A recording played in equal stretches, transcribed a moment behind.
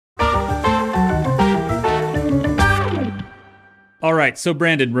All right. So,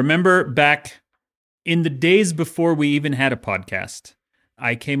 Brandon, remember back in the days before we even had a podcast,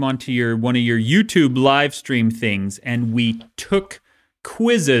 I came onto one of your YouTube live stream things, and we took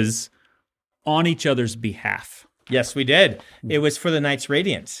quizzes on each other's behalf. Yes, we did. It was for the Knights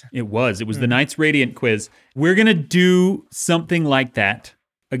Radiant. It was the Knights Radiant quiz. We're going to do something like that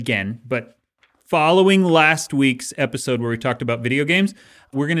again, but following last week's episode where we talked about video games,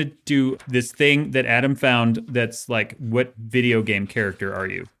 we're going to do this thing that Adam found that's like, what video game character are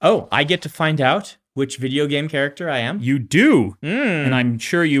you? Oh, I get to find out which video game character I am? You do. And I'm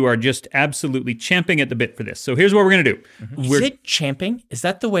sure you are just absolutely champing at the bit for this. So here's what we're going to do. Is it champing? Is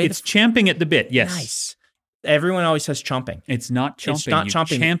that the way? It's champing at the bit, yes. Nice. Everyone always says chomping. It's not chomping. It's not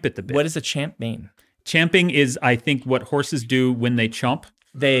chomping. Champ at the bit. What does a champ mean? Champing is, I think, what horses do when they chomp.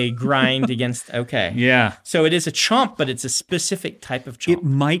 They grind against, okay. Yeah. So it is a chomp, but it's a specific type of chomp. It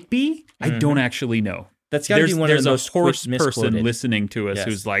might be. I don't actually know. That's got to be one of the There's most a horse misquoted. person listening to us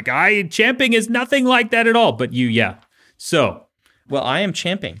who's like, champing is nothing like that at all. But So. Well, I am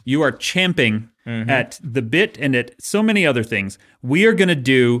champing. You are champing at the bit and at so many other things. We are going to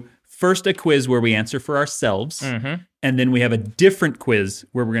do first a quiz where we answer for ourselves, and then we have a different quiz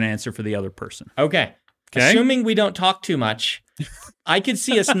where we're going to answer for the other person. Okay. Assuming we don't talk too much, I could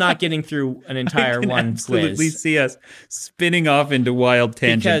see us not getting through an entire one quiz. Absolutely see us spinning off into wild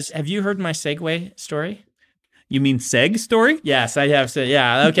tangents. Because have you heard my segue story? You mean seg story? Yes, I have said.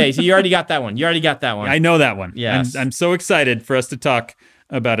 Yeah. Okay. So you already got that one. I know that one. Yes. I'm so excited for us to talk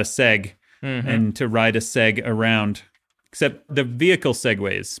about a seg and to ride a seg around. Except the vehicle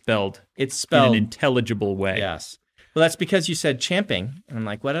Segway is spelled. It's spelled in an intelligible way. Yes. Well, that's because you said champing. And I'm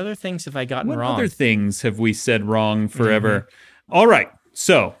like, what other things have I gotten wrong? What other things have we said wrong forever? All right.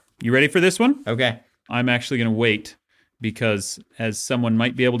 So, you ready for this one? Okay. I'm actually going to wait because, as someone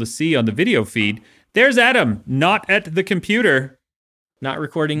might be able to see on the video feed, there's Adam, not at the computer. Not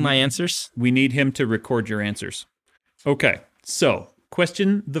recording my answers? We need him to record your answers. Okay. So,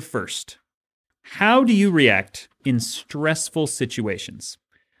 question the first. How do you react in stressful situations?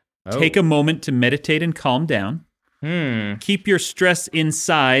 Take a moment to meditate and calm down. Keep your stress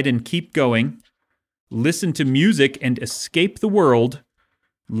inside and keep going. Listen to music and escape the world.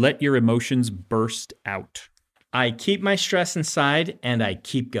 Let your emotions burst out. I keep my stress inside and I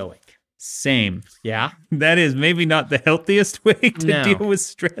keep going. Same. Yeah? That is maybe not the healthiest way to deal with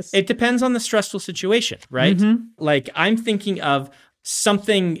stress. It depends on the stressful situation, right? Like, I'm thinking of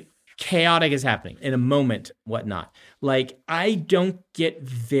something chaotic is happening in a moment, whatnot. Like, I don't get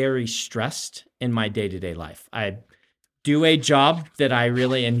very stressed in my day-to-day life. I do a job that I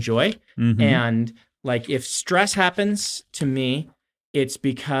really enjoy. And like, if stress happens to me, it's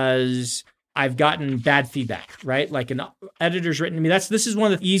because I've gotten bad feedback, right? Like, an editor's written to me. This is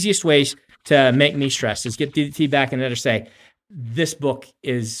one of the easiest ways to make me stressed, is get the feedback and editor say, this book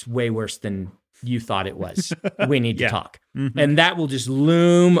is way worse than you thought it was. We need to talk. And that will just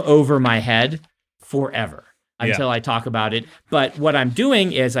loom over my head forever until I talk about it. But what I'm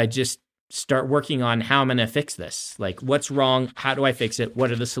doing is I just start working on how I'm going to fix this. Like, what's wrong? How do I fix it?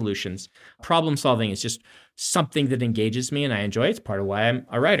 What are the solutions? Problem solving is just something that engages me and I enjoy. It's part of why I'm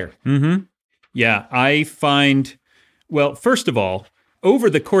a writer. Yeah, I find, well, first of all, over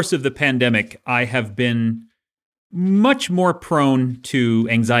the course of the pandemic, I have been much more prone to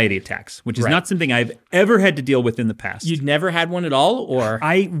anxiety attacks, which is not something I've ever had to deal with in the past. You'd never had one at all, or?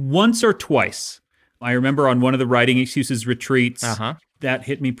 Once or twice. I remember on one of the Writing Excuses retreats, that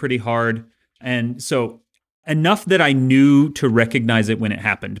hit me pretty hard. And so enough that I knew to recognize it when it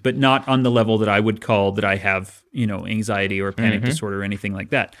happened, but not on the level that I would call that I have, anxiety or panic disorder or anything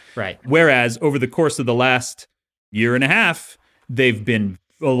like that. Right. Whereas over the course of the last year and a half, they've been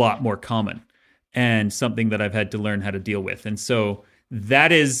a lot more common and something that I've had to learn how to deal with. And so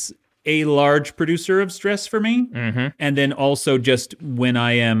that is a large producer of stress for me. And then also just when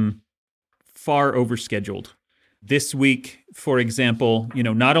I am far overscheduled. This week, for example,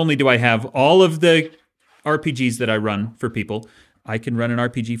 not only do I have all of the RPGs that I run for people, I can run an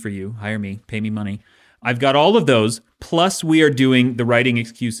RPG for you, hire me, pay me money. I've got all of those, plus we are doing the Writing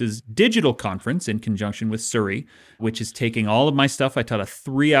Excuses digital conference in conjunction with Surrey, which is taking all of my stuff. I taught a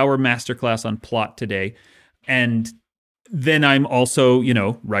 3-hour masterclass on plot today, and then I'm also,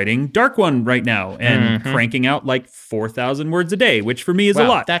 writing Dark One right now and cranking out like 4,000 words a day, which for me is a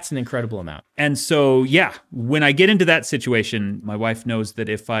lot. That's an incredible amount. And so, when I get into that situation, my wife knows that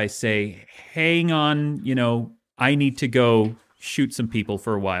if I say, hang on, I need to go shoot some people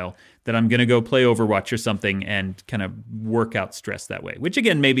for a while, that I'm going to go play Overwatch or something and kind of work out stress that way, which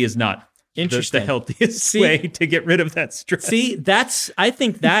again, maybe is not Interesting. the healthiest way to get rid of that stress. See, I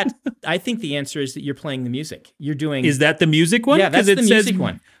think the answer is that you're playing the music. You're doing. Is that the music one? Yeah, that's the music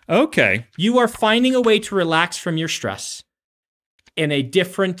one. Okay. You are finding a way to relax from your stress in a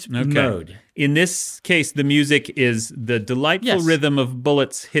different mode. In this case, the music is the delightful rhythm of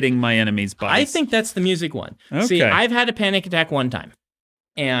bullets hitting my enemy's bodies. I think that's the music one. Okay. See, I've had a panic attack one time.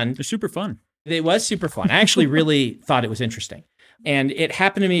 And it's super fun. It was super fun. I actually really thought it was interesting. And it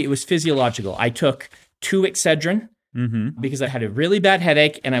happened to me. It was physiological. I took 2 Excedrin because I had a really bad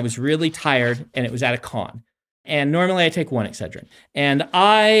headache and I was really tired and it was at a con. And normally I take 1 Excedrin. And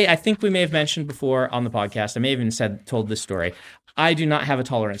I think we may have mentioned before on the podcast, I may have even told this story. I do not have a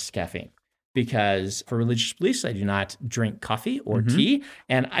tolerance to caffeine because for religious beliefs, I do not drink coffee or tea.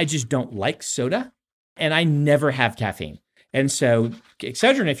 And I just don't like soda. And I never have caffeine. And so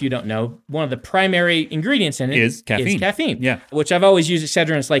Excedrin, if you don't know, one of the primary ingredients in it is caffeine. Yeah. Which I've always used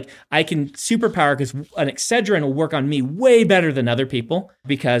Excedrin. It's like I can superpower because an Excedrin will work on me way better than other people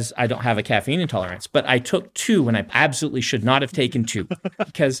because I don't have a caffeine intolerance. But I took 2 when I absolutely should not have taken 2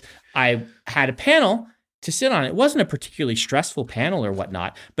 because I had a panel to sit on. It wasn't a particularly stressful panel or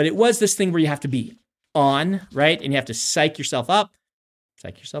whatnot, but it was this thing where you have to be on, right? And you have to psych yourself up.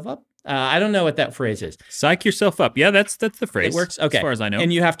 I don't know what that phrase is. Psych yourself up. Yeah, that's the phrase. It works? Okay. As far as I know.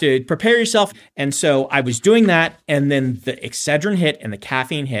 And you have to prepare yourself. And so I was doing that, and then the Excedrin hit and the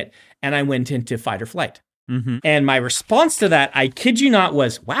caffeine hit, and I went into fight or flight. And my response to that, I kid you not,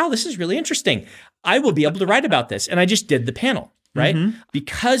 was, wow, this is really interesting. I will be able to write about this. And I just did the panel, right?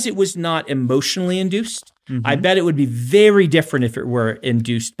 Because it was not emotionally induced, I bet it would be very different if it were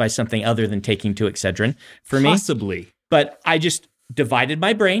induced by something other than taking 2 Excedrin for me. Possibly. But I just divided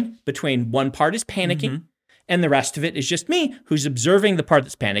my brain between one part is panicking and the rest of it is just me who's observing the part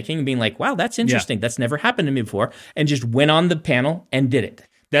that's panicking and being like, wow, that's interesting. That's never happened to me before. And just went on the panel and did it.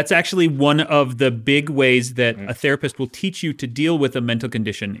 That's actually one of the big ways that a therapist will teach you to deal with a mental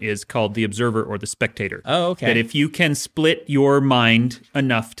condition is called the observer or the spectator. Oh, okay. That if you can split your mind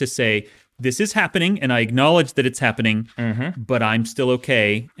enough to say, this is happening and I acknowledge that it's happening, but I'm still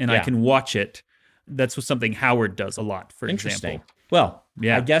okay and I can watch it. That's something Howard does a lot, for example. Well,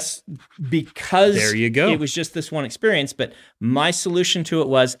 I guess because there you go. It was just this one experience, but my solution to it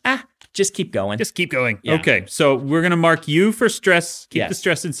was, just keep going. Just keep going. Yeah. Okay, so we're going to mark you for stress, keep the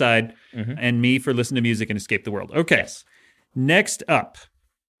stress inside, and me for listen to music and escape the world. Okay, next up.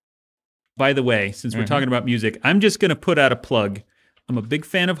 By the way, since we're talking about music, I'm just going to put out a plug. I'm a big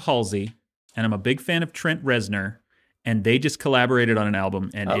fan of Halsey, and I'm a big fan of Trent Reznor. And they just collaborated on an album,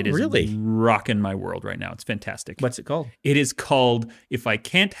 and it is rocking my world right now. It's fantastic. What's it called? It is called If I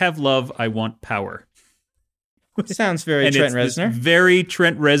Can't Have Love, I Want Power. Sounds very Trent Reznor. Very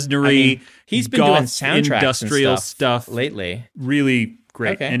Trent Reznor-y. He's been doing soundtracks industrial and stuff lately. Really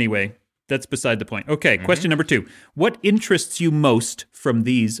great. Okay. Anyway, that's beside the point. Okay, question number 2. What interests you most from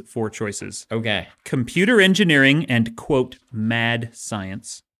these 4 choices? Okay. Computer engineering and, quote, mad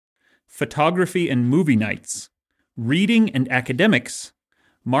science. Photography and movie nights. Reading and academics,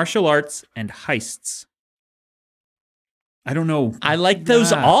 martial arts, and heists. I don't know. I like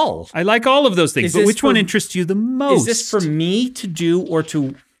those all. I like all of those things, but which one interests you the most? Is this for me to do or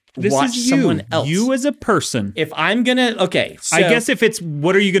to watch someone else? You as a person. If I'm going to, so I guess if it's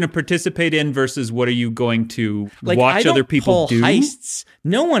what are you going to participate in versus what are you going to watch other people do? Heists.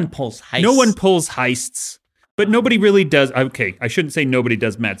 No one pulls heists. No one pulls heists. But nobody really does. Okay, I shouldn't say nobody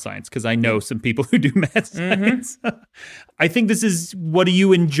does mad science because I know some people who do mad science. I think this is what do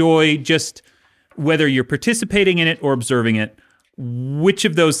you enjoy, just whether you're participating in it or observing it. Which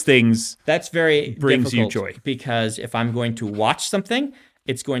of those things that's very brings you joy? Because if I'm going to watch something,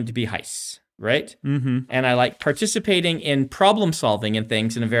 it's going to be heists, right? And I like participating in problem solving and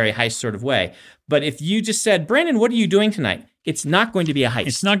things in a very heist sort of way. But if you just said, Brandon, what are you doing tonight? It's not going to be a heist.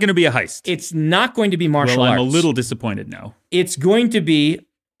 It's not going to be a heist. It's not going to be martial arts. I'm a little disappointed now. It's going to be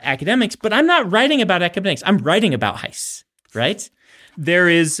academics, but I'm not writing about academics. I'm writing about heists, right? There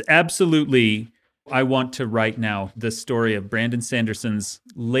is absolutely, I want to write now the story of Brandon Sanderson's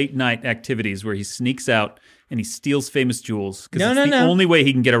late night activities where he sneaks out and he steals famous jewels because it's the only way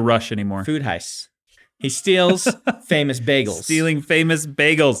he can get a rush anymore. Food heists. He steals famous bagels. Stealing famous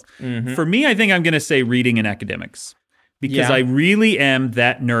bagels. For me, I think I'm going to say reading and academics. Because I really am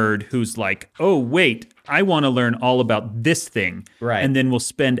that nerd who's like, oh, wait, I want to learn all about this thing. Right. And then we'll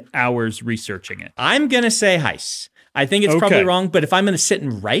spend hours researching it. I'm going to say heists. I think it's probably wrong, but if I'm going to sit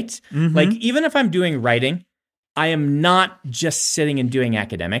and write, like even if I'm doing writing, I am not just sitting and doing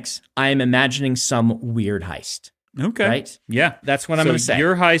academics. I am imagining some weird heist. Okay. Right? Yeah. That's what I'm going to say.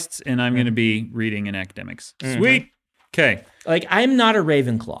 Your heists, and I'm going to be reading and academics. Sweet. Okay. Like, I'm not a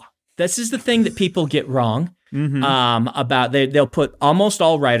Ravenclaw. This is the thing that people get wrong about. They'll put almost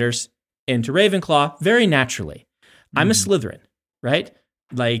all writers into Ravenclaw very naturally. I'm a Slytherin, right?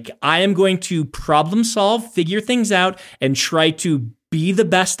 Like, I am going to problem solve, figure things out, and try to be the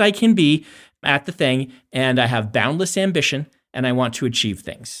best I can be at the thing. And I have boundless ambition, and I want to achieve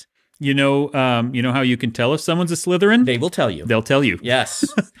things. You know how you can tell if someone's a Slytherin? They will tell you. They'll tell you. Yes.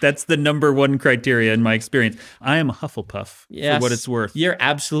 That's the number one criteria in my experience. I am a Hufflepuff, for what it's worth. You're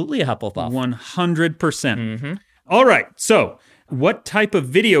absolutely a Hufflepuff. 100%. All right. So, what type of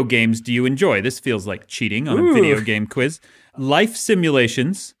video games do you enjoy? This feels like cheating on a video game quiz. Life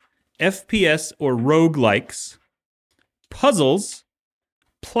simulations, FPS or roguelikes, puzzles,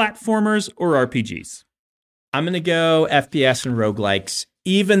 platformers, or RPGs? I'm going to go FPS and roguelikes,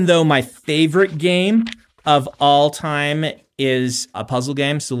 even though my favorite game of all time is a puzzle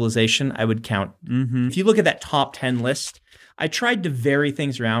game, Civilization. I would count. If you look at that top 10 list, I tried to vary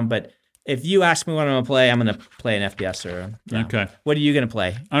things around, but if you ask me what I'm going to play, I'm going to play an FPS. Okay. What are you going to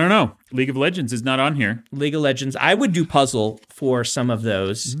play? I don't know. League of Legends is not on here. League of Legends. I would do puzzle for some of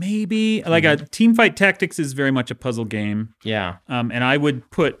those. Maybe. Like a Teamfight Tactics is very much a puzzle game. Yeah. And I would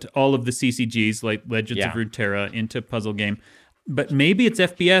put all of the CCGs, like Legends of Runeterra, into puzzle game. But maybe it's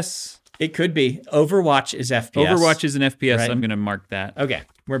FPS. It could be. Overwatch is FPS. Overwatch is an FPS. Right. I'm going to mark that. Okay.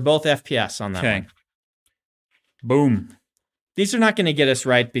 We're both FPS on that one. Boom. These are not going to get us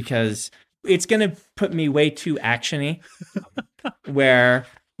right because it's going to put me way too action-y, where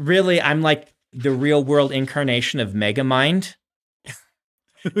really I'm like the real world incarnation of Megamind.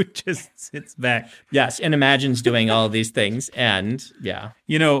 Who just sits back. Yes, and imagines doing all of these things. And yeah.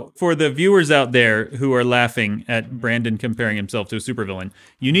 You know, for the viewers out there who are laughing at Brandon comparing himself to a supervillain,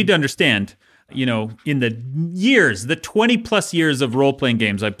 you need to understand, you know, in the 20 plus years of role-playing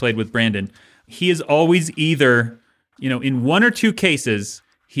games I've played with Brandon, he is always either, you know, in one or two cases,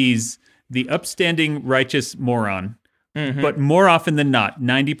 he's the upstanding righteous moron. But more often than not,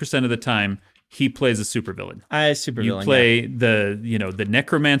 90% of the time, he plays a supervillain. Supervillain. You play the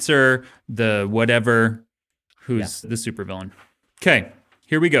necromancer, the whatever, who's the supervillain. Okay,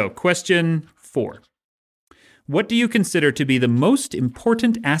 here we go. Question 4. What do you consider to be the most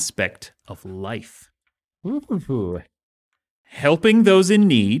important aspect of life? Ooh. Helping those in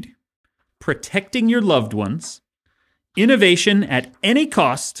need, protecting your loved ones, innovation at any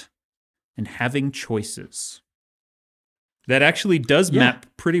cost, and having choices. That actually does map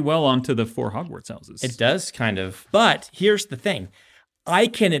pretty well onto the 4 Hogwarts houses. It does, kind of. But here's the thing. I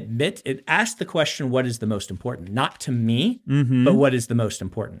can admit, it asks the question, what is the most important? Not to me, but what is the most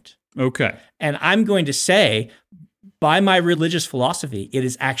important? Okay. And I'm going to say, by my religious philosophy, it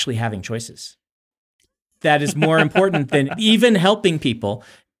is actually having choices. That is more important than even helping people.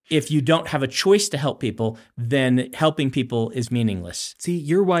 If you don't have a choice to help people, then helping people is meaningless. See,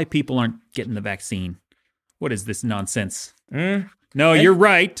 you're why people aren't getting the vaccine. What is this nonsense? No, you're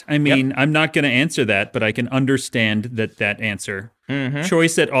right. I mean, I'm not going to answer that, but I can understand that answer.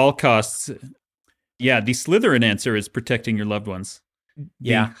 Choice at all costs. Yeah, the Slytherin answer is protecting your loved ones.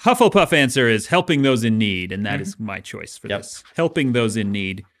 Yeah. The Hufflepuff answer is helping those in need, and that is my choice for this. Helping those in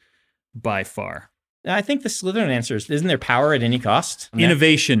need by far. I think the Slytherin answer is, isn't there power at any cost?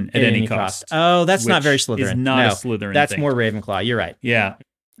 Innovation at any cost. Oh, that's not very Slytherin. Is not a Slytherin That's thing. more Ravenclaw. You're right. Yeah.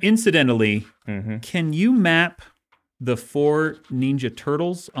 Incidentally, can you map the 4 Ninja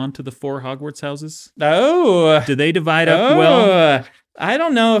Turtles onto the 4 Hogwarts houses? Oh. Do they divide up well? I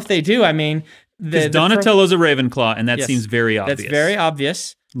don't know if they do. I mean, because Donatello's a Ravenclaw, and that seems very obvious. That's very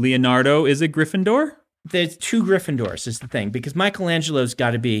obvious. Leonardo is a Gryffindor? There's 2 Gryffindors is the thing, because Michelangelo's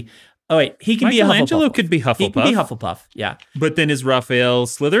got to be... Oh, wait, he can be a Hufflepuff. Michelangelo could be Hufflepuff. He can be Hufflepuff, yeah. But then is Raphael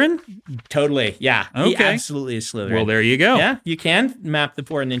Slytherin? Totally, yeah. Okay. He absolutely is Slytherin. Well, there you go. Yeah, you can map the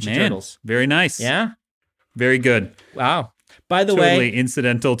 4 Ninja Turtles. Very nice. Yeah. Very good. Wow. By the Totally way...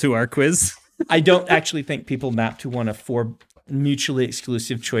 incidental to our quiz. I don't actually think people map to one of 4 mutually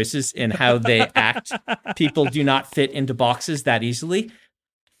exclusive choices in how they act. People do not fit into boxes that easily.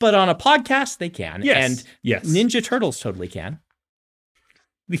 But on a podcast, they can. Yes. And Ninja Turtles totally can.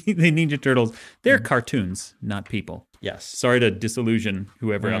 The Ninja Turtles, they're cartoons, not people. Yes. Sorry to disillusion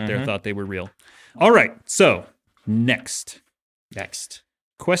whoever out there thought they were real. All right, so next.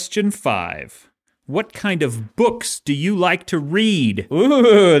 Question 5. What kind of books do you like to read?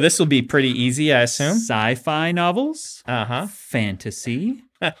 Ooh, this will be pretty easy, I assume. Sci-fi novels? Uh-huh. Fantasy?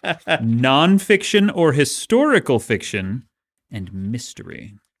 Nonfiction or historical fiction? And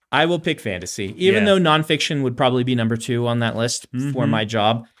mystery? I will pick fantasy, even though nonfiction would probably be number 2 on that list for my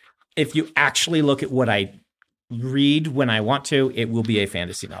job. If you actually look at what I read when I want to, it will be a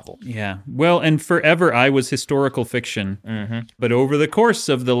fantasy novel. Yeah. Well, and forever I was historical fiction. But over the course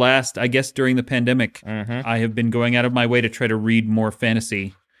of the last, I guess during the pandemic, I have been going out of my way to try to read more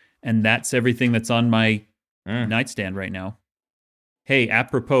fantasy. And that's everything that's on my nightstand right now. Hey,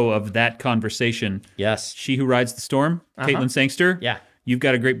 apropos of that conversation. Yes. She Who Rides the Storm, Caitlin Sangster. Yeah. You've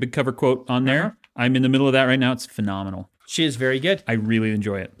got a great big cover quote on there. I'm in the middle of that right now. It's phenomenal. She is very good. I really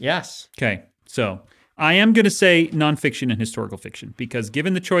enjoy it. Yes. Okay. So I am going to say nonfiction and historical fiction because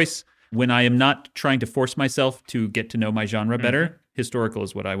given the choice, when I am not trying to force myself to get to know my genre better, historical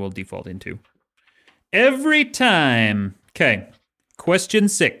is what I will default into. Every time. Okay. Question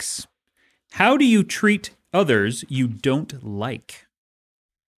 6. How do you treat others you don't like?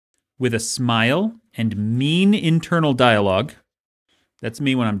 With a smile and mean internal dialogue. That's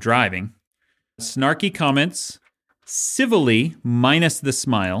me when I'm driving. Snarky comments, civilly minus the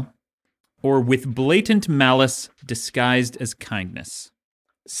smile, or with blatant malice disguised as kindness.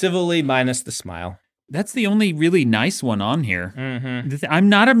 Civilly minus the smile. That's the only really nice one on here. I'm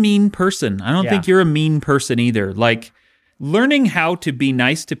not a mean person. I don't think you're a mean person either. Like, learning how to be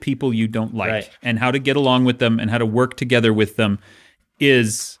nice to people you don't like and how to get along with them and how to work together with them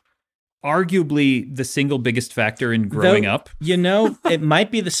is arguably the single biggest factor in growing up. You know, it might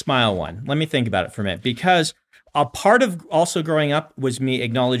be the smile one. Let me think about it for a minute, because a part of also growing up was me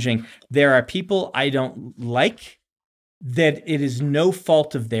acknowledging there are people I don't like that it is no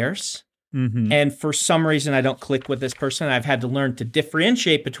fault of theirs. And for some reason, I don't click with this person. I've had to learn to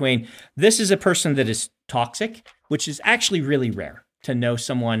differentiate between this is a person that is toxic, which is actually really rare to know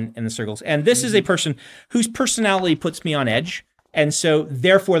someone in the circles. And this is a person whose personality puts me on edge. And so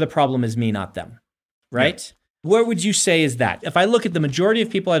therefore the problem is me, not them, right? Where would you say is that? If I look at the majority of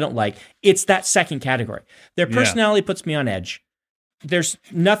people I don't like, it's that second category. Their personality puts me on edge. There's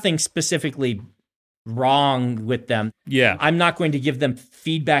nothing specifically wrong with them. Yeah. I'm not going to give them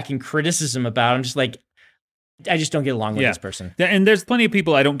feedback and criticism about it. I'm just like, I just don't get along with this person. And there's plenty of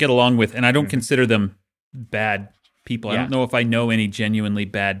people I don't get along with, and I don't consider them bad people. I don't know if I know any genuinely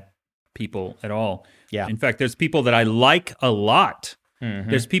bad people at all. Yeah. In fact, there's people that I like a lot.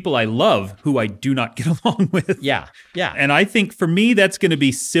 There's people I love who I do not get along with. Yeah. Yeah. And I think for me, that's going to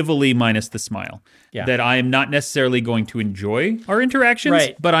be civilly minus the smile. Yeah. That I am not necessarily going to enjoy our interactions,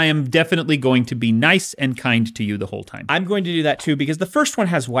 but I am definitely going to be nice and kind to you the whole time. I'm going to do that too, because the first one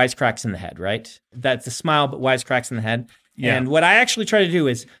has wisecracks in the head, right? That's the smile, but wisecracks in the head. Yeah. And what I actually try to do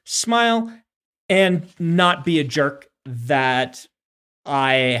is smile and not be a jerk that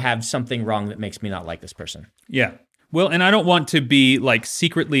I have something wrong that makes me not like this person. Yeah. Well, and I don't want to be like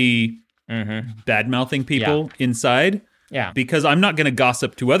secretly bad-mouthing people inside. Yeah. Because I'm not going to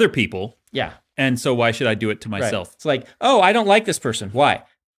gossip to other people. Yeah. And so why should I do it to myself? Right. It's like, oh, I don't like this person. Why?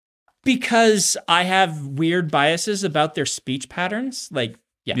 Because I have weird biases about their speech patterns. Like,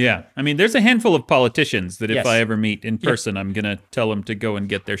 yeah. I mean, there's a handful of politicians that if I ever meet in person, I'm going to tell them to go and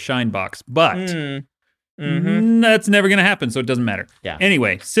get their shine box. But that's never going to happen, so it doesn't matter. Yeah.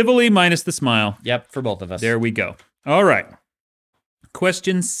 Anyway, civilly minus the smile. Yep, for both of us. There we go. All right.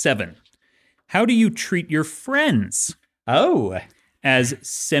 Question 7. How do you treat your friends? Oh. As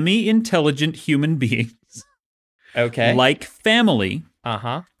semi-intelligent human beings. Okay. Like family.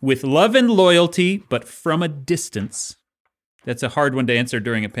 With love and loyalty, but from a distance. That's a hard one to answer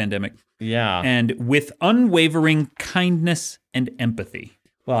during a pandemic. Yeah. And with unwavering kindness and empathy.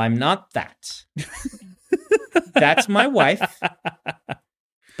 Well, I'm not that. That's my wife,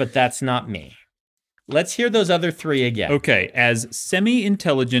 but that's not me. Let's hear those other 3 again. Okay, as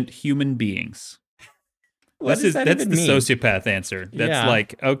semi-intelligent human beings. That's the sociopath answer. That's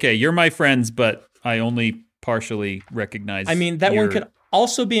like, okay, you're my friends, but I only partially recognize. I mean, that one could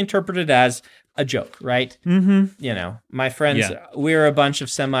also be interpreted as a joke, right? You know, my friends, we're a bunch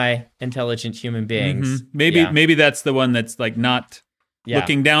of semi-intelligent human beings. Maybe that's the one that's like not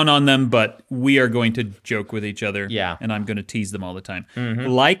looking down on them, but we are going to joke with each other. Yeah. And I'm going to tease them all the time.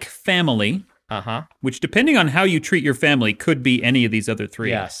 Like family. Uh-huh. Which, depending on how you treat your family, could be any of these other 3.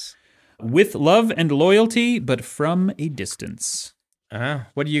 Yes. With love and loyalty, but from a distance. What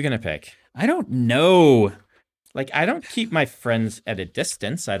are you going to pick? I don't know. Like, I don't keep my friends at a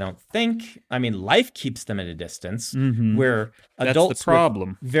distance, I don't think. I mean, life keeps them at a distance. We're adults. That's the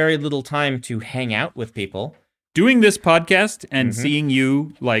problem. With very little time to hang out with people. Doing this podcast and seeing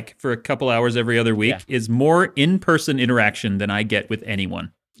you like for a couple hours every other week is more in-person interaction than I get with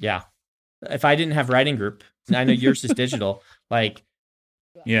anyone. Yeah. If I didn't have writing group, I know yours is digital, like,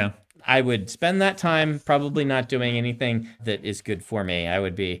 I would spend that time probably not doing anything that is good for me. I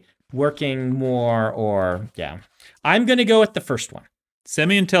would be working more or, I'm going to go with the first one.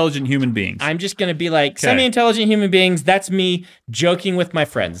 Semi-intelligent human beings. I'm just going to be like, semi-intelligent human beings, that's me joking with my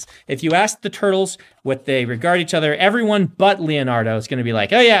friends. If you ask the turtles what they regard each other, everyone but Leonardo is going to be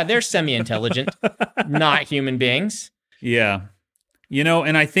like, oh yeah, they're semi-intelligent, not human beings. Yeah.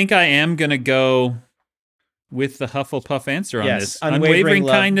 And I think I am going to go with the Hufflepuff answer on this. Unwavering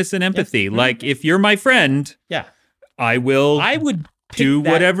kindness and empathy. Yep. Like, if you're my friend, I would do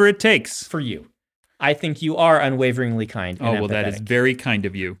whatever it takes. For you. I think you are unwaveringly kind and empathetic. That is very kind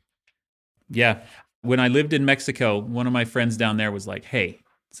of you. Yeah. When I lived in Mexico, one of my friends down there was like, hey,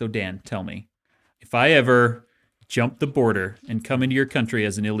 so Dan, tell me, if I ever jump the border and come into your country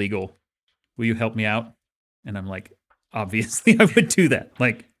as an illegal, will you help me out? And I'm like, obviously I would do that.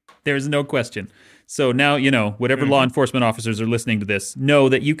 Like, there's no question. So now, whatever law enforcement officers are listening to this, know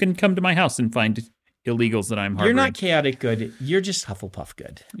that you can come to my house and find illegals that I'm harboring. You're not chaotic good. You're just Hufflepuff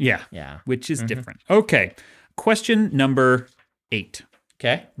good. Yeah. Which is different. Okay. Question number 8.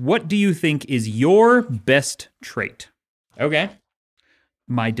 Okay. What do you think is your best trait? Okay.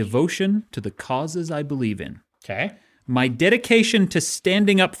 My devotion to the causes I believe in. Okay. My dedication to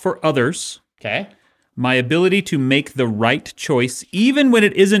standing up for others. Okay. My ability to make the right choice, even when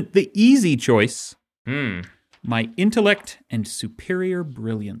it isn't the easy choice. My intellect and superior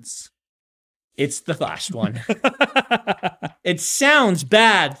brilliance. It's the last one. It sounds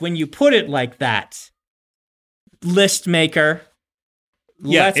bad when you put it like that. List maker.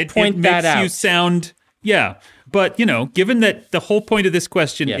 Let's point that out. It makes you sound, But, given that the whole point of this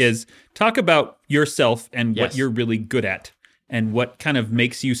question is talk about yourself and what you're really good at and what kind of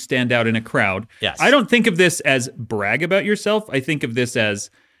makes you stand out in a crowd. Yes. I don't think of this as brag about yourself. I think of this as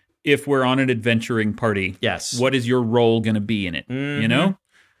if we're on an adventuring party. Yes. What is your role going to be in it?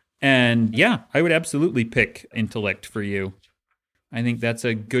 And I would absolutely pick intellect for you. I think that's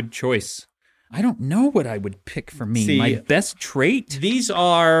a good choice. I don't know what I would pick for me. See, my best trait? These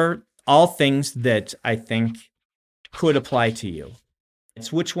are all things that I think could apply to you.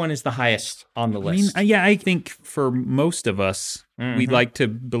 It's which one is the highest on the list? I think for most of us, we like to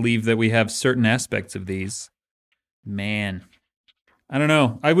believe that we have certain aspects of these. Man, I don't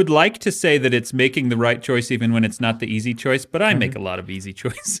know. I would like to say that it's making the right choice even when it's not the easy choice, but I make a lot of easy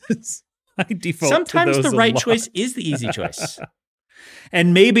choices. I default Sometimes to those the right a lot. choice is the easy choice.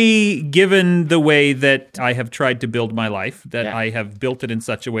 And maybe given the way that I have tried to build my life, that I have built it in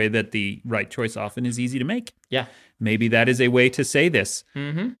such a way that the right choice often is easy to make. Yeah. Maybe that is a way to say this.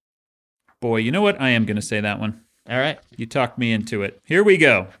 Boy, you know what? I am going to say that one. All right. You talked me into it. Here we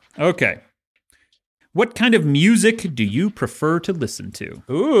go. Okay. What kind of music do you prefer to listen to?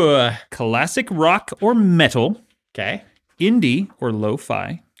 Ooh. Classic rock or metal? Okay. Indie or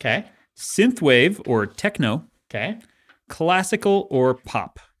lo-fi? Okay. Synthwave or techno? Okay. Classical or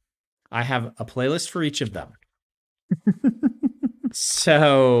pop? I have a playlist for each of them.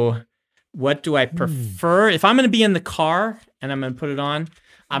 So, what do I prefer? If I'm going to be in the car and I'm going to put it on,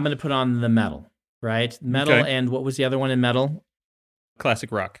 I'm going to put on the metal, right? Metal and what was the other one in metal?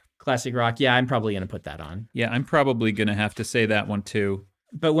 Classic rock. Classic rock. Yeah, I'm probably going to put that on. Yeah, I'm probably going to have to say that one too.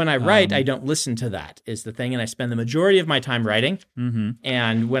 But when I write, I don't listen to that is the thing. And I spend the majority of my time writing.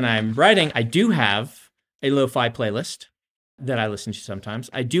 And when I'm writing, I do have a lo-fi playlist that I listen to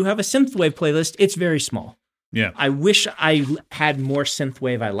sometimes. I do have a synthwave playlist. It's very small. Yeah. I wish I had more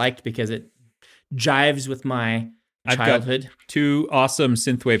synthwave I liked because it jives with my childhood. I've got 2 awesome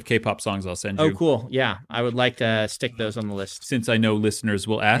synthwave K-pop songs I'll send you. Oh, cool. Yeah. I would like to stick those on the list. Since I know listeners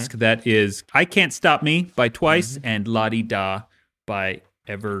will ask, that is I Can't Stop Me by Twice and La Di Da by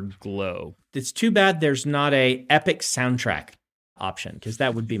Everglow. It's too bad there's not a epic soundtrack option because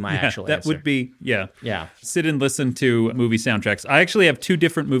that would be my actual answer. That would be, Yeah. Sit and listen to movie soundtracks. I actually have 2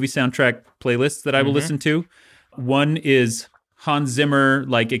 different movie soundtrack playlists that I will listen to. One is Hans Zimmer,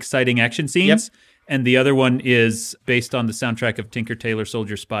 like exciting action scenes. And the other one is based on the soundtrack of Tinker Tailor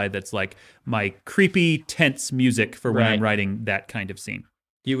Soldier Spy. That's like my creepy, tense music for when I'm writing that kind of scene.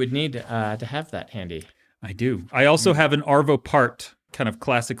 You would need to have that handy. I do. I also have an Arvo Part kind of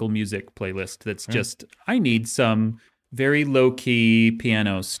classical music playlist that's just, I need some very low-key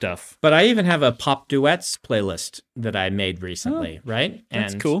piano stuff. But I even have a pop duets playlist that I made recently, right?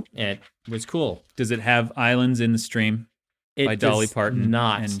 That's cool. It was cool. Does it have Islands in the Stream by Dolly Parton?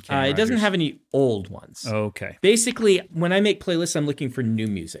 Not. And Kenny it doesn't Rogers? have any old ones. Okay. Basically, when I make playlists, I'm looking for new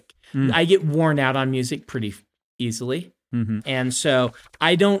music. I get worn out on music pretty easily. And so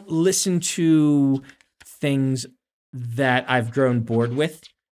I don't listen to things that I've grown bored with,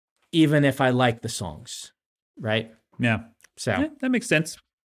 even if I like the songs, right? Yeah. So that makes sense.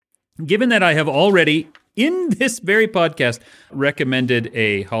 Given that I have already in this very podcast, recommended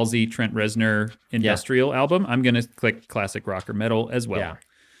a Halsey Trent Reznor industrial album. I'm going to click classic rock or metal as well. Yeah.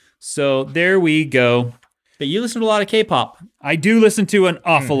 So there we go. But you listen to a lot of K-pop. I do listen to an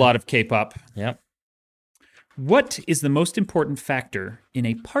awful lot of K-pop. Yep. What is the most important factor in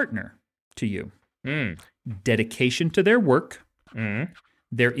a partner to you? Dedication to their work,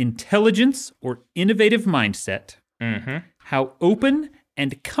 their intelligence or innovative mindset, how open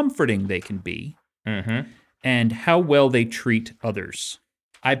and comforting they can be, and how well they treat others.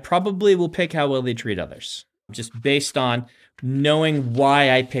 I probably will pick how well they treat others, just based on knowing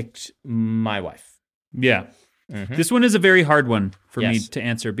why I picked my wife. Yeah. This one is a very hard one for me to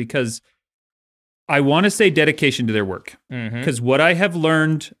answer because I want to say dedication to their work. Because what I have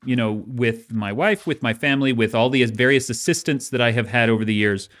learned, with my wife, with my family, with all the various assistants that I have had over the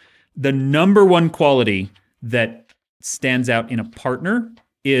years, the number one quality that stands out in a partner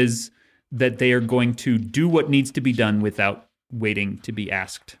is that they are going to do what needs to be done without waiting to be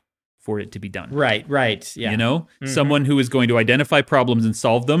asked for it to be done. Right. Yeah. Someone who is going to identify problems and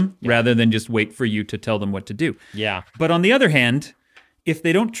solve them rather than just wait for you to tell them what to do. Yeah. But on the other hand, if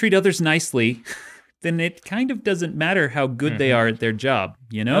they don't treat others nicely, then it kind of doesn't matter how good they are at their job,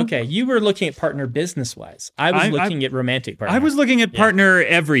 Okay, you were looking at partner business-wise. I was looking at romantic partner. I was looking at partner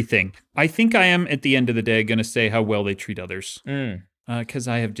everything. I think I am, at the end of the day, going to say how well they treat others. Because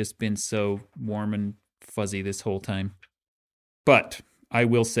I have just been so warm and fuzzy this whole time. But I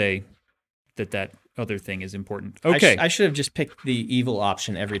will say that other thing is important. Okay. I should have just picked the evil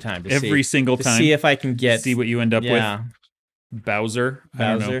option every time. Every single time. To see if I can see what you end up with. Bowser.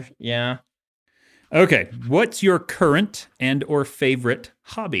 I don't know. Yeah. Okay, what's your current and or favorite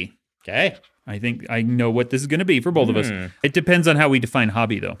hobby? Okay. I think I know what this is going to be for both of us. It depends on how we define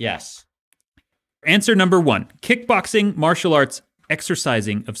hobby, though. Yes. Answer number 1, kickboxing, martial arts,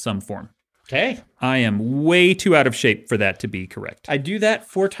 exercising of some form. Okay. I am way too out of shape for that to be correct. I do that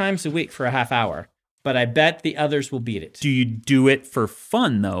 4 times a week for a half hour, but I bet the others will beat it. Do you do it for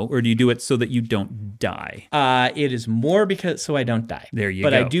fun, though, or do you do it so that you don't die? It is more because so I don't die. There you go.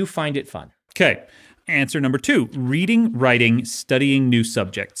 But I do find it fun. Okay. Answer number 2, reading, writing, studying new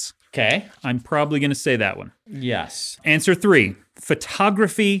subjects. Okay. I'm probably going to say that one. Yes. Answer 3,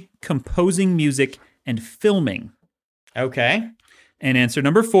 photography, composing music, and filming. Okay. And answer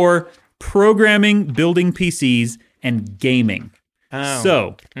number 4, programming, building PCs, and gaming. Oh.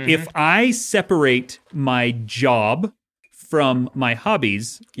 So if I separate my job from my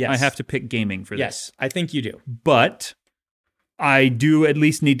hobbies, I have to pick gaming for this. Yes, I think you do. But I do at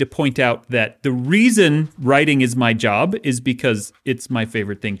least need to point out that the reason writing is my job is because it's my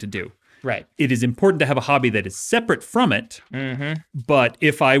favorite thing to do. Right. It is important to have a hobby that is separate from it. But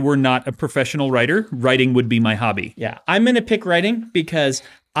if I were not a professional writer, writing would be my hobby. Yeah. I'm going to pick writing because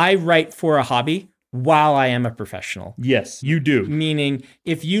I write for a hobby while I am a professional. Yes, you do. Meaning,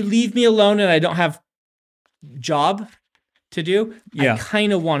 if you leave me alone and I don't have job to do, I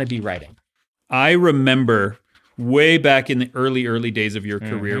kind of want to be writing. I remember way back in the early days of your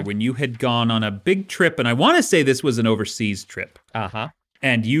career when you had gone on a big trip, and I want to say this was an overseas trip.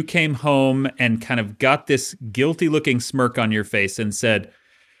 And you came home and kind of got this guilty-looking smirk on your face and said,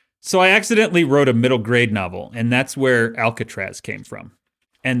 so I accidentally wrote a middle grade novel, and that's where Alcatraz came from.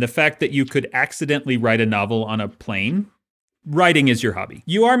 And the fact that you could accidentally write a novel on a plane, writing is your hobby.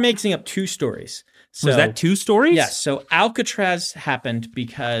 You are mixing up 2 stories. So, was that 2 stories? Yes. So Alcatraz happened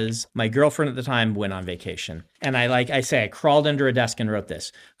because my girlfriend at the time went on vacation. And I crawled under a desk and wrote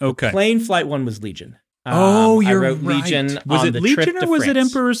this. Okay. Plane flight 1 was Legion. You're I wrote right. Legion was on it the Legion trip or to was it France.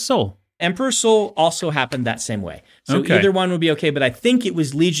 Emperor's Soul? Emperor's Soul also happened that same way. So Okay. either one would be okay, but I think it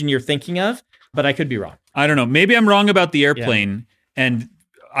was Legion you're thinking of, but I could be wrong. I don't know. Maybe I'm wrong about the airplane. And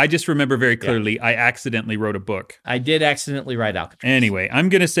I just remember very clearly I accidentally wrote a book. I did accidentally write Alcatraz. Anyway, I'm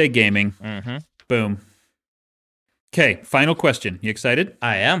going to say gaming. Boom. Okay, final question. You excited?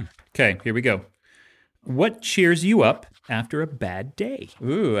 I am. Okay, here we go. What cheers you up after a bad day?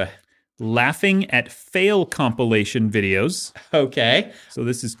 Ooh. Laughing at fail compilation videos. Okay. So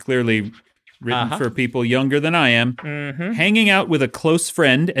this is clearly written for people younger than I am. Hanging out with a close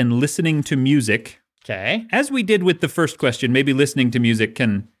friend and listening to music. Okay. As we did with the first question, maybe listening to music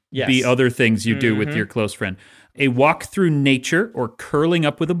can be other things you do with your close friend. A walk through nature or curling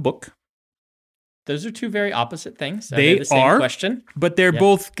up with a book. Those are 2 very opposite things. They the same are, question. but they're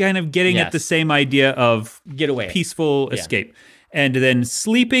both kind of getting at the same idea of Get away. peaceful escape. And then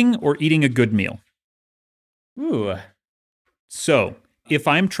sleeping or eating a good meal. Ooh. So if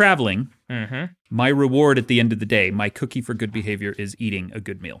I'm traveling, my reward at the end of the day, my cookie for good behavior is eating a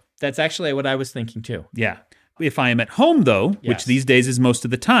good meal. That's actually what I was thinking too. Yeah. If I am at home, though, which these days is most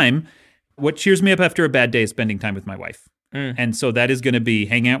of the time, What cheers me up after a bad day is spending time with my wife. And so that is going to be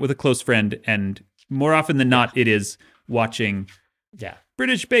hanging out with a close friend. And more often than not, it is watching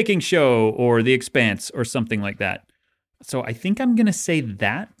British Baking Show or The Expanse or something like that. So I think I'm going to say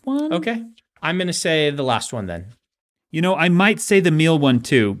that one. Okay. I'm going to say the last one then. You know, I might say the meal one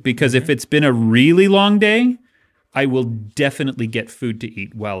too, because if it's been a really long day, I will definitely get food to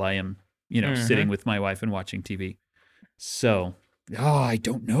eat while I am, sitting with my wife and watching TV. So, I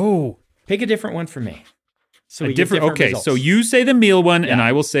don't know. Pick a different one for me. So we different okay, results. So you say the meal one, and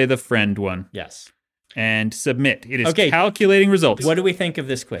I will say the friend one. Yes. And submit. It is calculating results. What do we think of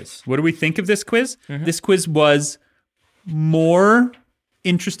this quiz? This quiz was more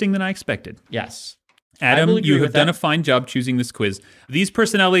interesting than I expected. Yes. Adam, you have done a fine job choosing this quiz. These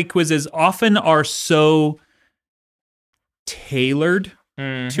personality quizzes often are so tailored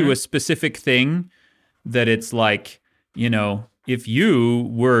to a specific thing that it's like, if you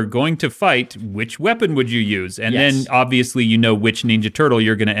were going to fight, which weapon would you use? And then obviously which Ninja Turtle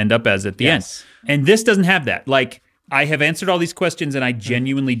you're going to end up as at the end. And this doesn't have that. Like, I have answered all these questions and I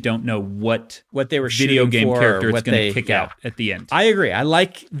genuinely don't know what they were video game for, character it's going to kick out at the end. I agree. I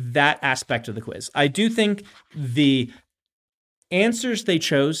like that aspect of the quiz. I do think the answers they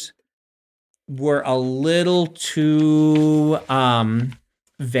chose were a little too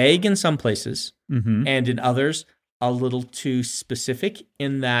vague in some places, and in others, a little too specific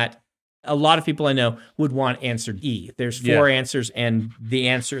in that a lot of people I know would want answer E. There's 4 answers, and the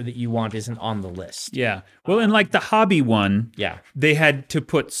answer that you want isn't on the list. Yeah. Well, and like the hobby one, they had to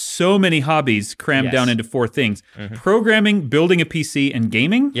put so many hobbies crammed down into 4 things. Programming, building a PC, and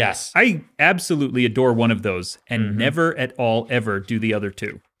gaming. Yes. I absolutely adore one of those and never at all ever do the other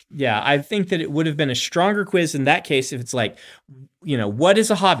 2. Yeah, I think that it would have been a stronger quiz in that case if it's like, what is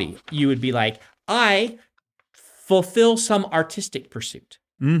a hobby? You would be like, I fulfill some artistic pursuit.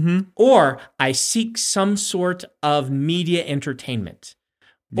 Or I seek some sort of media entertainment.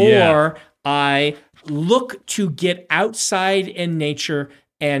 Or I look to get outside in nature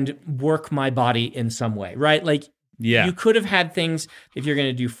and work my body in some way, right? Like, you could have had things, if you're going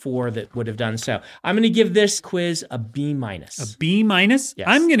to do 4, that would have done so. I'm going to give this quiz a B-. A B-? Yes.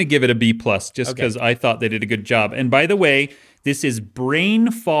 I'm going to give it a B+, just because I thought they did a good job. And by the way, this is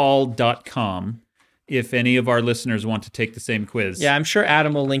brainfall.com. If any of our listeners want to take the same quiz. Yeah, I'm sure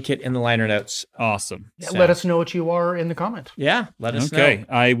Adam will link it in the liner notes. Awesome. Yeah, let us know what you are in the comment. Yeah, let us know. Okay,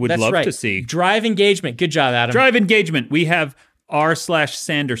 I would love to see. Drive engagement. Good job, Adam. Drive engagement. We have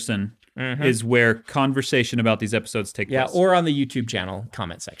r/Sanderson is where conversation about these episodes take place. Yeah, or on the YouTube channel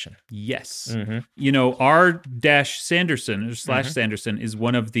comment section. Yes. r-Sanderson or /Sanderson is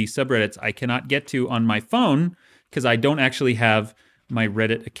one of the subreddits I cannot get to on my phone because I don't actually have my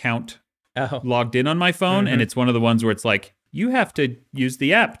Reddit account logged in on my phone, and it's one of the ones where it's like, you have to use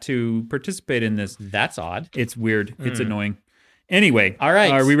the app to participate in this. That's odd. It's weird. It's annoying. Anyway. All right.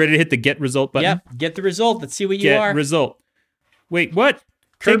 Are we ready to hit the get result button? Yep. Get the result. Let's see what you are. Get result. Wait, what?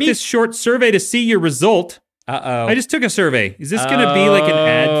 Kirby? Take this short survey to see your result. Uh-oh. I just took a survey. Is this going to be like an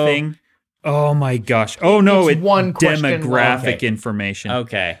ad thing? Oh my gosh. Oh no, it's one demographic information.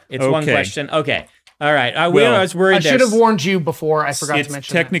 Okay. It's one question. Okay. All right. I was worried. I should have warned you before. I forgot to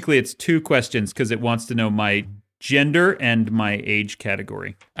mention technically, it's 2 questions because it wants to know my gender and my age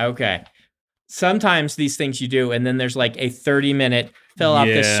category. Okay. Sometimes these things you do, and then there's like a 30-minute fill out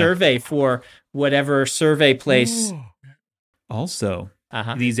this survey for whatever survey place. Also,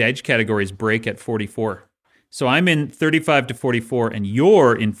 these age categories break at 44. So I'm in 35 to 44, and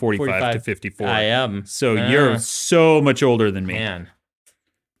you're in 45 to 54. I am. So you're so much older than me. Man.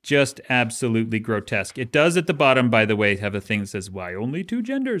 Just absolutely grotesque. It does at the bottom, by the way, have a thing that says, why only 2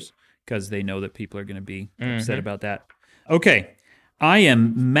 genders? Because they know that people are going to be upset about that. Okay. I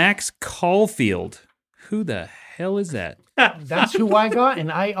am Max Caulfield. Who the hell is that? That's who I got,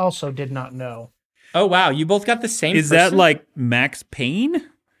 and I also did not know. Oh, wow. You both got the same Is that like Max Payne?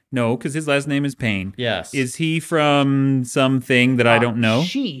 No, because his last name is Payne. Yes. Is he from something that I don't know?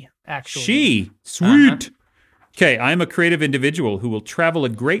 She, actually. She. Sweet. Okay, I'm a creative individual who will travel a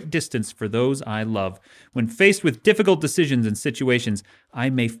great distance for those I love. When faced with difficult decisions and situations, I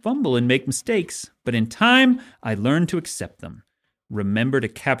may fumble and make mistakes, but in time, I learn to accept them. Remember to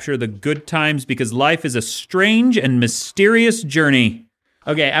capture the good times because life is a strange and mysterious journey.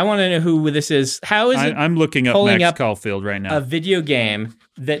 Okay, I want to know who this is. How is it? I'm looking up Max Caulfield right now. A video game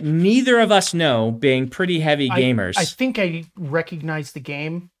that neither of us know, being pretty heavy gamers. I think I recognize the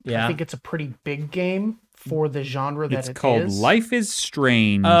game. Yeah. I think it's a pretty big game for the genre that it's called Life is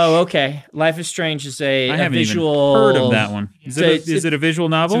Strange. Oh, okay. Life is Strange is I haven't visual. even heard of that one. Is it a visual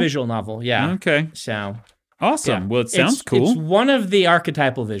novel? It's a visual novel, yeah. Okay. So Awesome. Yeah. Well, it sounds It's cool. one of the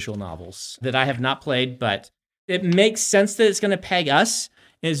archetypal visual novels that I have not played, but it makes sense that it's going to peg us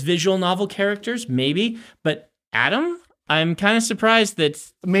as visual novel characters, maybe. But Adam, I'm kind of surprised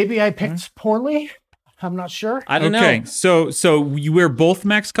that Maybe I picked poorly. I'm not sure. I don't Okay, know. so we're both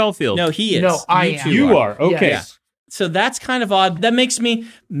Max Caulfield. No, he is. No, I You am. two You are. Okay. Yes. So that's kind of odd. That makes me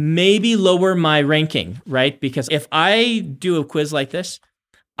maybe lower my ranking, right? Because if I do a quiz like this,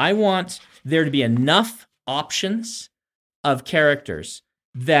 I want there to be enough options of characters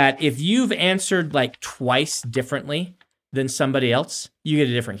that if you've answered like twice differently than somebody else, you get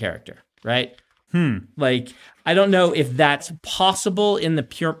a different character, right? Like, I don't know if that's possible in the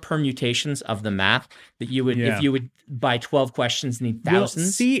pure permutations of the math that you would, Yeah. if you would by 12 questions need Well,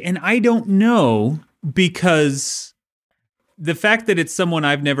 thousands. see, and I don't know because the fact that it's someone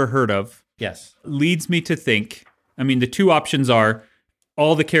I've never heard of Yes. leads me to think, I mean, the two options are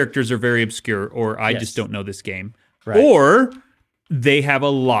all the characters are very obscure or I Yes. just don't know this game. Right. Or they have a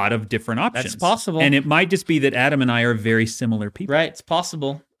lot of different options. possible. And it might just be that Adam and I are very similar people. Right, it's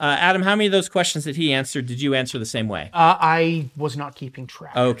possible. Adam, how many of those questions that he answered did you answer the same way? I was not keeping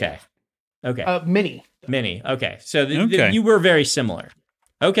track. Okay. Mini. Many. Okay. So Okay. you were very similar.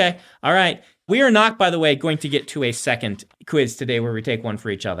 Okay. All right. We are not, by the way, going to get to a second quiz today where we take one for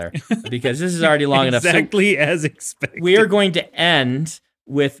each other because this is already long enough. So Exactly as expected. we are going to end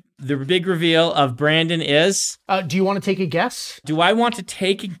with the big reveal of Brandon is. Do you want to take a guess? Do I want to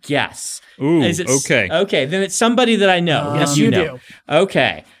take a guess? Ooh, Is it okay. Okay, then it's somebody that I know. Yes, you know. do.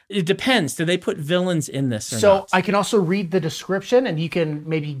 Okay. It depends. Do they put villains in this or So not? I can also read the description, and you can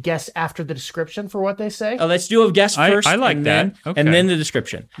maybe guess after the description for what they say. Oh, let's do a guess I first. like and that. Then, Okay. And then the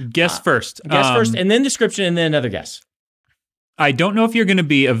description. Guess first. Guess first, and then description, and then another guess. I don't know if you're going to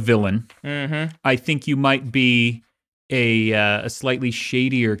be a villain. Mm-hmm. I think you might be a slightly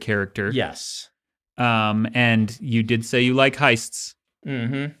shadier character. Yes. And you did say you like heists.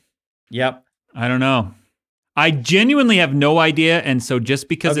 Mm-hmm. Yep. I don't know. I genuinely have no idea, and so just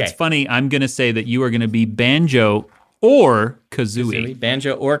because it's Okay. funny, I'm going to say that you are going to be Banjo or Kazooie.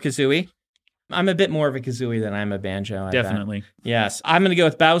 Banjo or Kazooie. I'm a bit more of a Kazooie than I'm a Banjo. I bet. Definitely. Yes. I'm going to go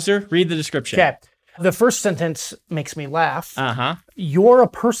with Bowser. Read the description. Okay. The first sentence makes me laugh. Uh-huh. You're a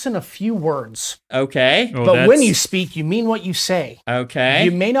person of few words, Okay. Oh, but when that's- you speak, you mean what you say. Okay.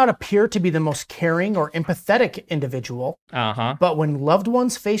 You may not appear to be the most caring or empathetic individual, Uh-huh. but when loved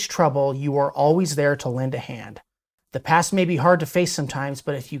ones face trouble, you are always there to lend a hand. The past may be hard to face sometimes,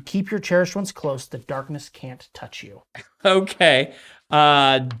 but if you keep your cherished ones close, the darkness can't touch you. Okay.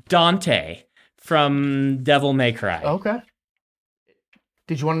 Dante from Devil May Cry. Okay.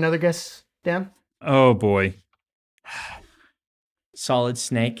 Did you want another guess, Dan? Oh, boy. Solid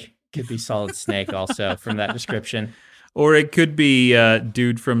Snake. Could be Solid Snake also from that description. Or it could be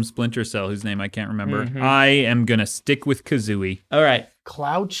dude from Splinter Cell, whose name I can't remember. Mm-hmm. I am going to stick with Kazooie. All right.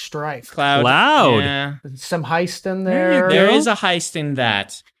 Cloud Strife. Cloud. Cloud. Yeah. Some heist in There you there. go. There is a heist in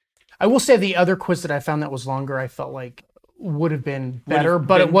that. I will say the other quiz that I found that was longer, I felt like would have been better, have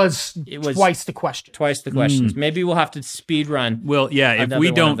but been- it was was- twice the question. Twice the questions. Maybe we'll have to speed run. Well, yeah, if Another we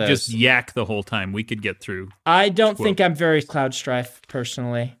one don't of just those. yak the whole time, we could get through. I don't think I'm very Cloud Strife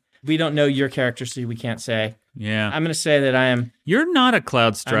personally. We don't know your character, so we can't say. Yeah. I'm going to say that I am. You're not a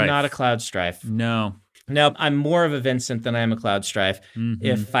Cloud Strife. I'm not a Cloud Strife. No. No, I'm more of a Vincent than I am a Cloud Strife.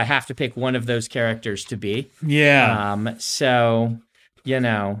 If I have to pick one of those characters to be, Yeah. so you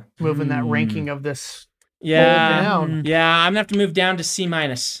know, Moving that ranking of this yeah, down. yeah, I'm gonna have to move down to C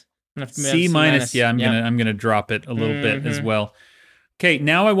minus. C minus. Yeah, I'm gonna drop it a little bit as well. Okay,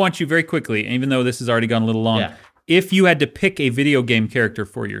 now I want you very quickly, even though this has already gone a little long. Yeah. If you had to pick a video game character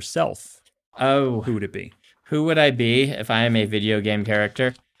for yourself, Oh, who would it be? who would I be if I am a video game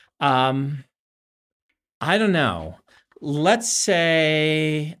character? I don't know. Let's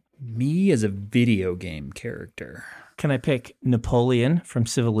say, Me as a video game character. can I pick Napoleon from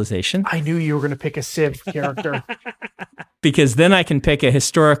Civilization? I knew you were going to pick a Civ character. Because then I can pick a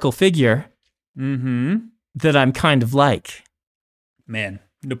historical figure Mm-hmm. that I'm kind of like. Man,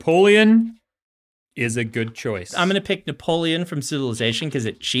 Napoleon is a good choice. I'm going to pick Napoleon from Civilization because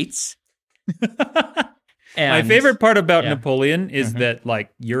it cheats. My And- favorite part about Yeah. Napoleon is that like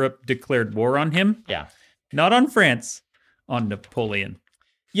Europe declared war on him, Yeah. not on France, on Napoleon.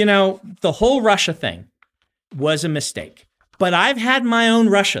 You know, the whole Russia thing was a mistake. But I've had my own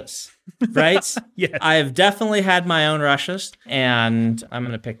Russias, right? Yes. I have definitely had my own Russias, and I'm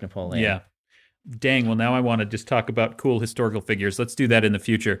going to pick Napoleon. Yeah. Dang, well now I want to just talk about cool historical figures. Let's do that in the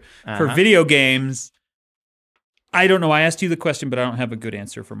future. For Uh-huh. video games, I don't know. I asked you the question, but I don't have a good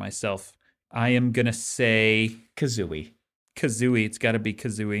answer for myself. I am going to say Kazooie. Kazooie. It's got to be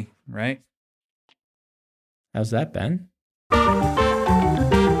Kazooie, right? How's that, Ben?